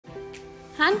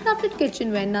Handcrafted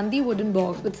kitchenware Nandi wooden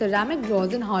box with ceramic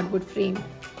drawers and hardwood frame.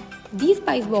 These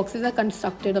spice boxes are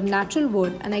constructed of natural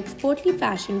wood and are expertly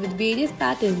fashioned with various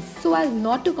patterns so as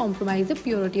not to compromise the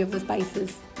purity of the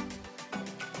spices.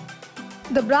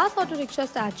 The brass auto rickshaw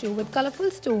statue with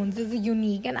colorful stones is a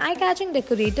unique and eye-catching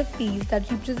decorative piece that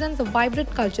represents the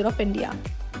vibrant culture of India.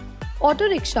 Auto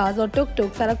rickshaws or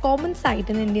tuk-tuks are a common sight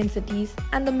in Indian cities,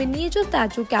 and the miniature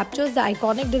statue captures the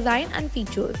iconic design and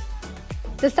features.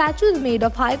 The statue is made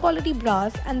of high-quality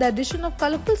brass, and the addition of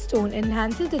colorful stone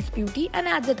enhances its beauty and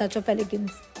adds a touch of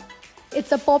elegance.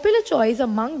 It's a popular choice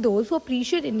among those who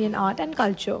appreciate Indian art and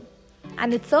culture,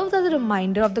 and it serves as a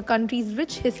reminder of the country's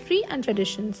rich history and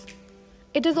traditions.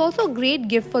 It is also a great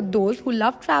gift for those who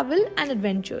love travel and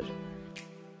adventure.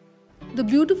 The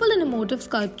beautiful and emotive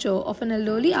sculpture of an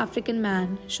elderly African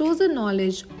man shows the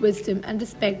knowledge, wisdom, and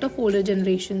respect of older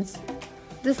generations.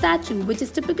 The statue, which is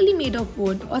typically made of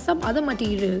wood or some other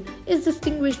material, is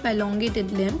distinguished by elongated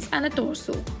limbs and a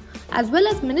torso, as well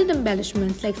as minute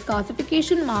embellishments like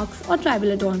scarification marks or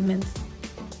tribal adornments.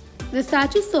 The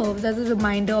statue serves as a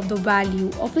reminder of the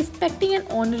value of respecting and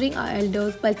honoring our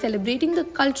elders while celebrating the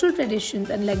cultural traditions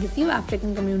and legacy of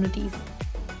African communities.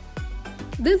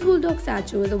 This bulldog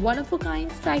statue is a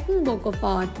one-of-a-kind, striking work of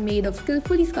art made of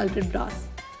skillfully sculpted brass.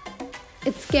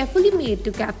 It's carefully made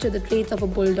to capture the traits of a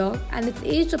bulldog, and its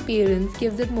aged appearance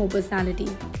gives it more personality.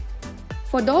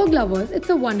 For dog lovers, it's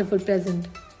a wonderful present.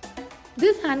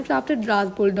 This handcrafted brass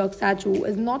bulldog statue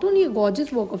is not only a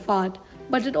gorgeous work of art,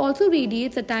 but it also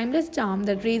radiates a timeless charm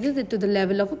that raises it to the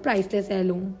level of a priceless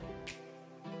heirloom.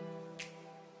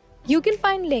 You can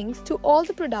find links to all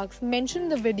the products mentioned in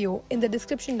the video in the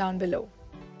description down below.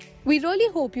 We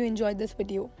really hope you enjoyed this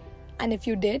video, and if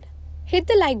you did, hit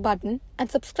the like button and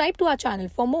subscribe to our channel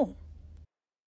for more.